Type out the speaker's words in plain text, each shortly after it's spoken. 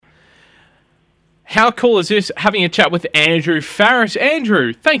how cool is this, having a chat with Andrew Farris?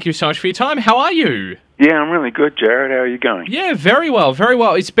 Andrew, thank you so much for your time. How are you? Yeah, I'm really good, Jared. How are you going? Yeah, very well, very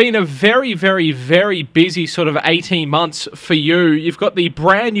well. It's been a very, very, very busy sort of 18 months for you. You've got the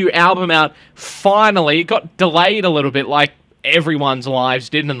brand new album out finally. It got delayed a little bit like everyone's lives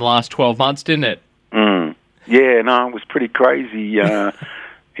did in the last 12 months, didn't it? Yeah, no, it was pretty crazy, for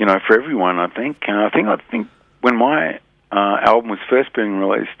everyone, I think. I think when my album was first being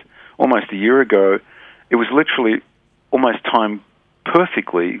released almost a year ago, it was literally almost timed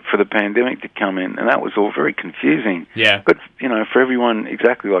perfectly for the pandemic to come in, and that was all very confusing. Yeah. But, for everyone,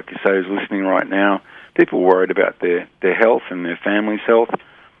 exactly like you say, who's listening right now, people were worried about their health and their family's health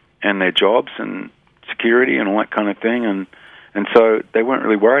and their jobs and security and all that kind of thing, and so they weren't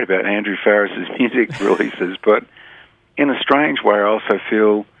really worried about Andrew Farris's music releases. But in a strange way, I also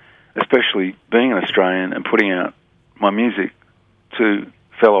feel, especially being an Australian and putting out my music to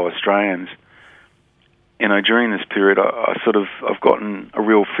fellow Australians, during this period, I've gotten a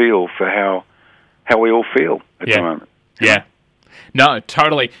real feel for how we all feel at the moment. Yeah. No,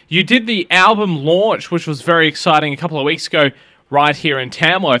 totally. You did the album launch, which was very exciting a couple of weeks ago, right here in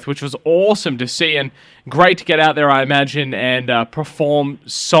Tamworth, which was awesome to see and great to get out there, I imagine, and perform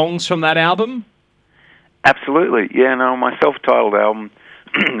songs from that album. Absolutely. Yeah, no, my self-titled album,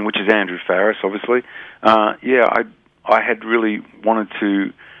 which is Andrew Farris, obviously. I had really wanted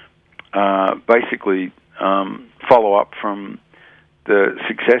to basically follow up from the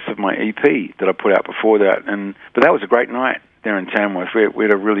success of my EP that I put out before that, but that was a great night there in Tamworth. We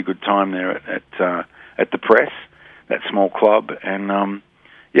had a really good time there at the Press, that small club, and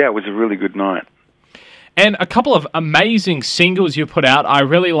it was a really good night. And a couple of amazing singles you put out. I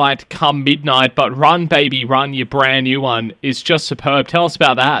really liked Come Midnight, but Run Baby Run, your brand new one, is just superb. Tell us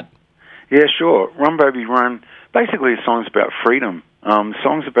about that. Yeah, sure. Run Baby Run, basically a song's about freedom.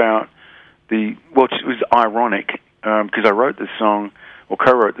 Song's about it was ironic because I wrote the song, or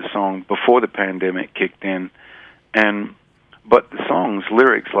co-wrote the song, before the pandemic kicked in, but the song's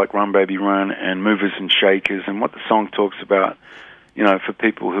lyrics like Run Baby Run and Movers and Shakers, and what the song talks about, for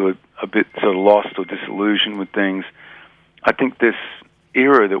people who are a bit sort of lost or disillusioned with things, I think this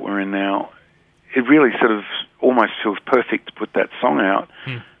era that we're in now, it really sort of almost feels perfect to put that song out,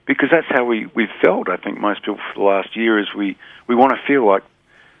 because that's how we've felt, I think, most people for the last year, is we want to feel like,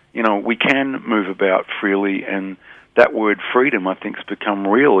 we can move about freely, and that word freedom, I think, has become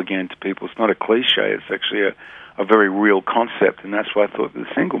real again to people. It's not a cliche, it's actually a very real concept, and that's why I thought the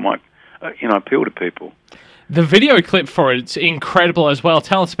single might, appeal to people. The video clip for it's incredible as well.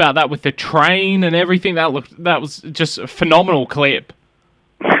 Tell us about that with the train and everything. That was just a phenomenal clip.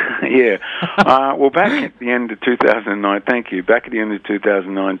 Yeah. Well, back at the end of 2009, thank you. Back at the end of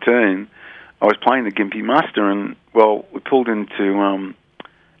 2019, I was playing the Gympie Muster, and we pulled into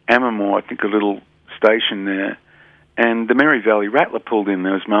Ammermoor, I think a little station there, and the Mary Valley Rattler pulled in.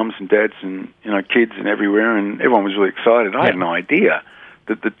 There was mums and dads and kids and everywhere, and everyone was really excited. I had no idea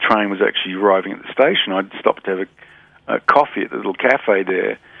that the train was actually arriving at the station. I'd stopped to have a coffee at the little cafe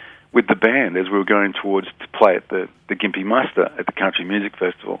there with the band as we were going towards to play at the Gympie Muster at the Country Music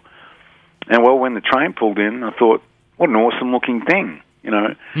Festival. And when the train pulled in, I thought, what an awesome looking thing,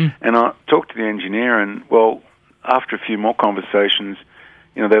 And I talked to the engineer, and after a few more conversations,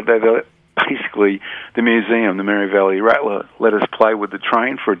 they basically, the museum, the Mary Valley Rattler, let us play with the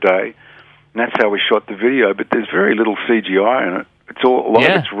train for a day, and that's how we shot the video. But there's very little CGI in it. A lot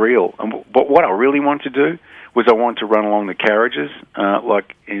of it's real. But what I really wanted to do was I wanted to run along the carriages,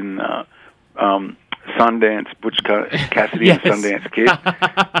 like in Sundance, Butch Cassidy and Sundance Kid.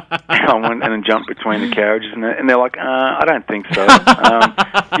 I went and then jumped between the carriages, and they're like, I don't think so.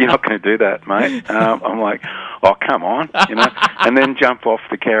 You're not going to do that, mate. I'm like, oh, come on, and then jump off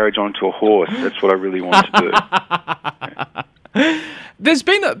the carriage onto a horse. That's what I really want to do. There's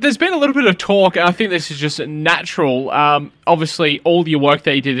been a little bit of talk. I think this is just natural. Obviously, all your work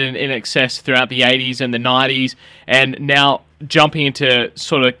that you did in INXS throughout the 80s and the 90s, and now jumping into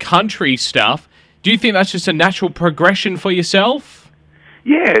sort of country stuff. Do you think that's just a natural progression for yourself?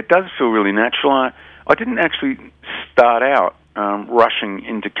 Yeah, it does feel really natural. I didn't actually start out rushing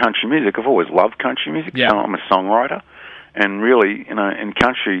into country music. I've always loved country music. Yeah. So I'm a songwriter, and really, in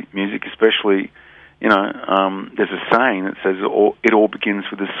country music especially, there's a saying that says it all begins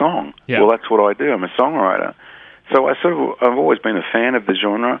with a song. Yeah. Well, that's what I do. I'm a songwriter. So I've always been a fan of the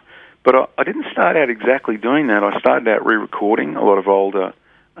genre, but I didn't start out exactly doing that. I started out re-recording a lot of older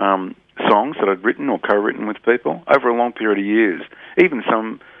songs that I'd written or co-written with people over a long period of years, even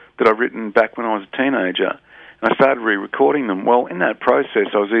some that I'd written back when I was a teenager. And I started re-recording them. Well, in that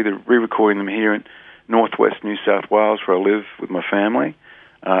process, I was either re-recording them here in North West New South Wales, where I live with my family,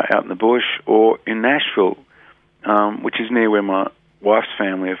 out in the bush, or in Nashville, which is near where my wife's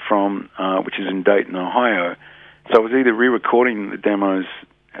family are from, which is in Dayton, Ohio. So I was either re-recording the demos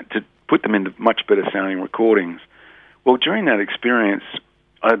to put them into much better sounding recordings. Well, during that experience,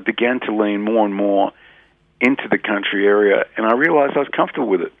 I began to lean more and more into the country area, and I realized I was comfortable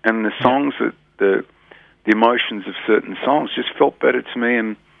with it. And the songs, the emotions of certain songs just felt better to me.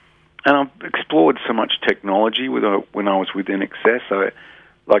 And I've explored so much technology when I was with INXS. I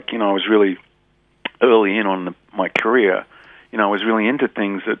was really early in on my career. I was really into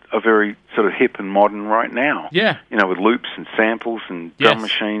things that are very sort of hip and modern right now. Yeah. With loops and samples and drum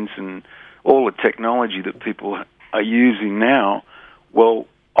machines and all the technology that people are using now. Well,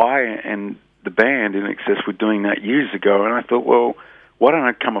 I and the band INXS were doing that years ago, and I thought, well, why don't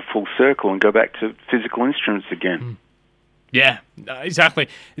I come a full circle and go back to physical instruments again? Yeah, exactly.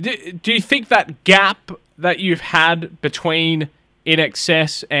 Do you think that gap that you've had between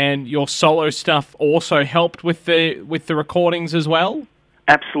INXS and your solo stuff also helped with the recordings as well?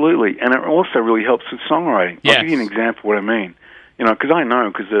 Absolutely, and it also really helps with songwriting. Yes. I'll give you an example of what I mean. Because when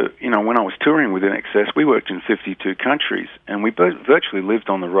I was touring with INXS, we worked in 52 countries, and we virtually lived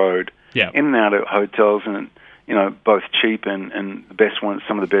on the road, in and out of hotels, and both cheap and the best ones,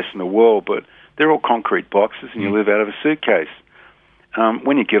 some of the best in the world, but they're all concrete boxes, and you live out of a suitcase.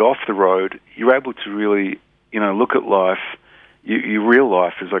 When you get off the road, you're able to really, look at life, you real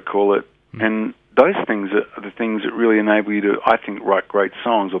life, as I call it, and those things are the things that really enable you to, I think, write great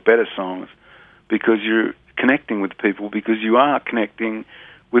songs or better songs, because you're connecting with people, because you are connecting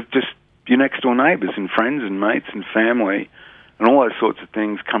with just your next door neighbours and friends and mates and family, and all those sorts of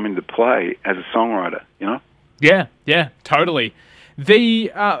things come into play as a songwriter, Yeah, totally.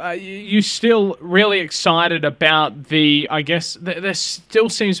 You still really excited about there still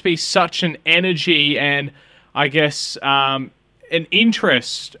seems to be such an energy and, I guess, an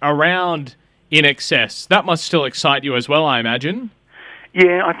interest around INXS. That must still excite you as well, I imagine.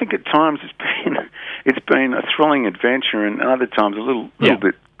 Yeah, I think at times it's been a thrilling adventure, and other times a little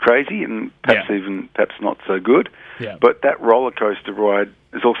bit crazy, and perhaps not so good. Yeah. But that roller coaster ride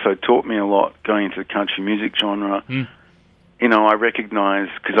has also taught me a lot going into the country music genre. I recognise,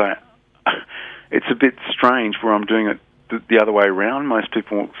 because it's a bit strange where I'm doing it the other way around. Most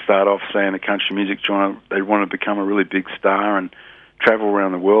people start off saying the country music genre, they want to become a really big star and travel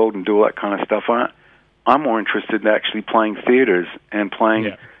around the world and do all that kind of stuff. I'm more interested in actually playing theatres and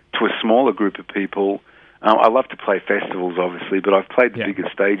playing to a smaller group of people. I love to play festivals, obviously, but I've played the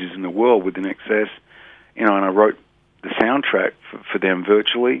biggest stages in the world with INXS, and I wrote the soundtrack for them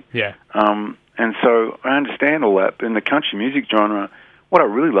virtually. Yeah. And so I understand all that. But in the country music genre, what I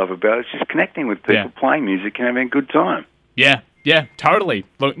really love about it is just connecting with people, playing music, and having a good time. Yeah, totally.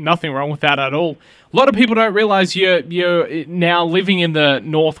 Look, nothing wrong with that at all. A lot of people don't realise you're now living in the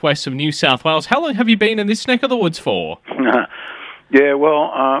northwest of New South Wales. How long have you been in this neck of the woods for? Yeah,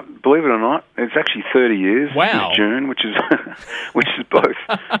 well, believe it or not, it's actually 30 years this June, which is both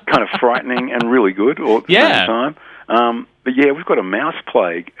kind of frightening and really good all at the same time. But yeah, we've got a mouse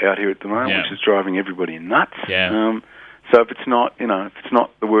plague out here at the moment, which is driving everybody nuts. Yeah. So if it's not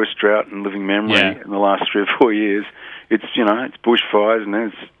the worst drought in living memory in the last 3 or 4 years, it's bushfires, and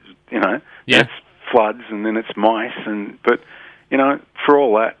then it's it's floods, and then it's mice, but for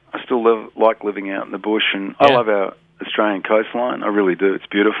all that, I still like living out in the bush, and I love our Australian coastline. I really do. It's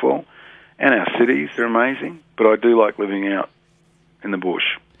beautiful, and our cities are amazing. But I do like living out in the bush.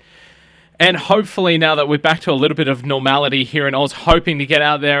 And hopefully, now that we're back to a little bit of normality here in Oz, hoping to get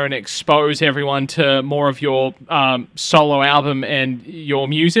out there and expose everyone to more of your solo album and your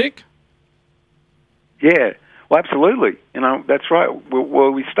music. Yeah, well, absolutely. That's right.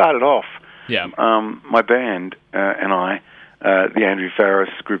 Well, we started off. Yeah. My band and I, the Andrew Farris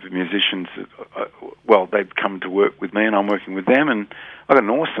group of musicians, they've come to work with me, and I'm working with them, and I've got an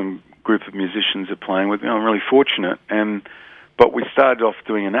awesome group of musicians that are playing with me. I'm really fortunate, but we started off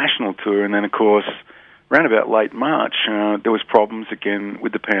doing a national tour, and then, of course, around about late March, there was problems again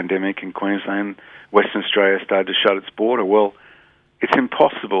with the pandemic in Queensland. Western Australia started to shut its border. Well, it's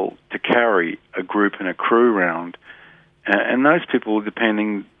impossible to carry a group and a crew around, and those people are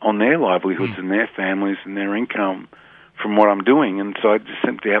depending on their livelihoods and their families and their income from what I'm doing. And so I just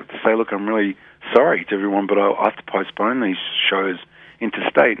simply have to say, look, I'm really sorry to everyone, but I'll have to postpone these shows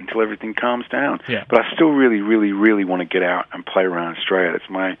interstate until everything calms down. Yeah. But I still really, really, really want to get out and play around Australia. That's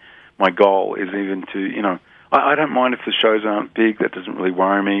my goal, is even to, I don't mind if the shows aren't big. That doesn't really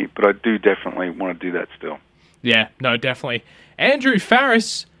worry me, but I do definitely want to do that still. Yeah, no, definitely. Andrew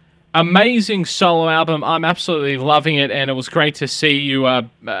Farris, Amazing solo album. I'm absolutely loving it, and it was great to see you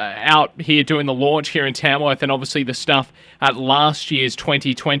out here doing the launch here in Tamworth, and obviously the stuff at last year's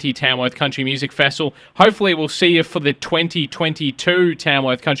 2020 Tamworth Country Music Festival. Hopefully we'll see you for the 2022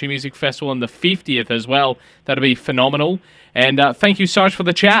 Tamworth Country Music Festival and the 50th as well. That'll be phenomenal. And thank you so much for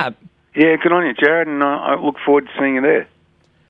the chat. Yeah, good on you, Jared, and I look forward to seeing you there.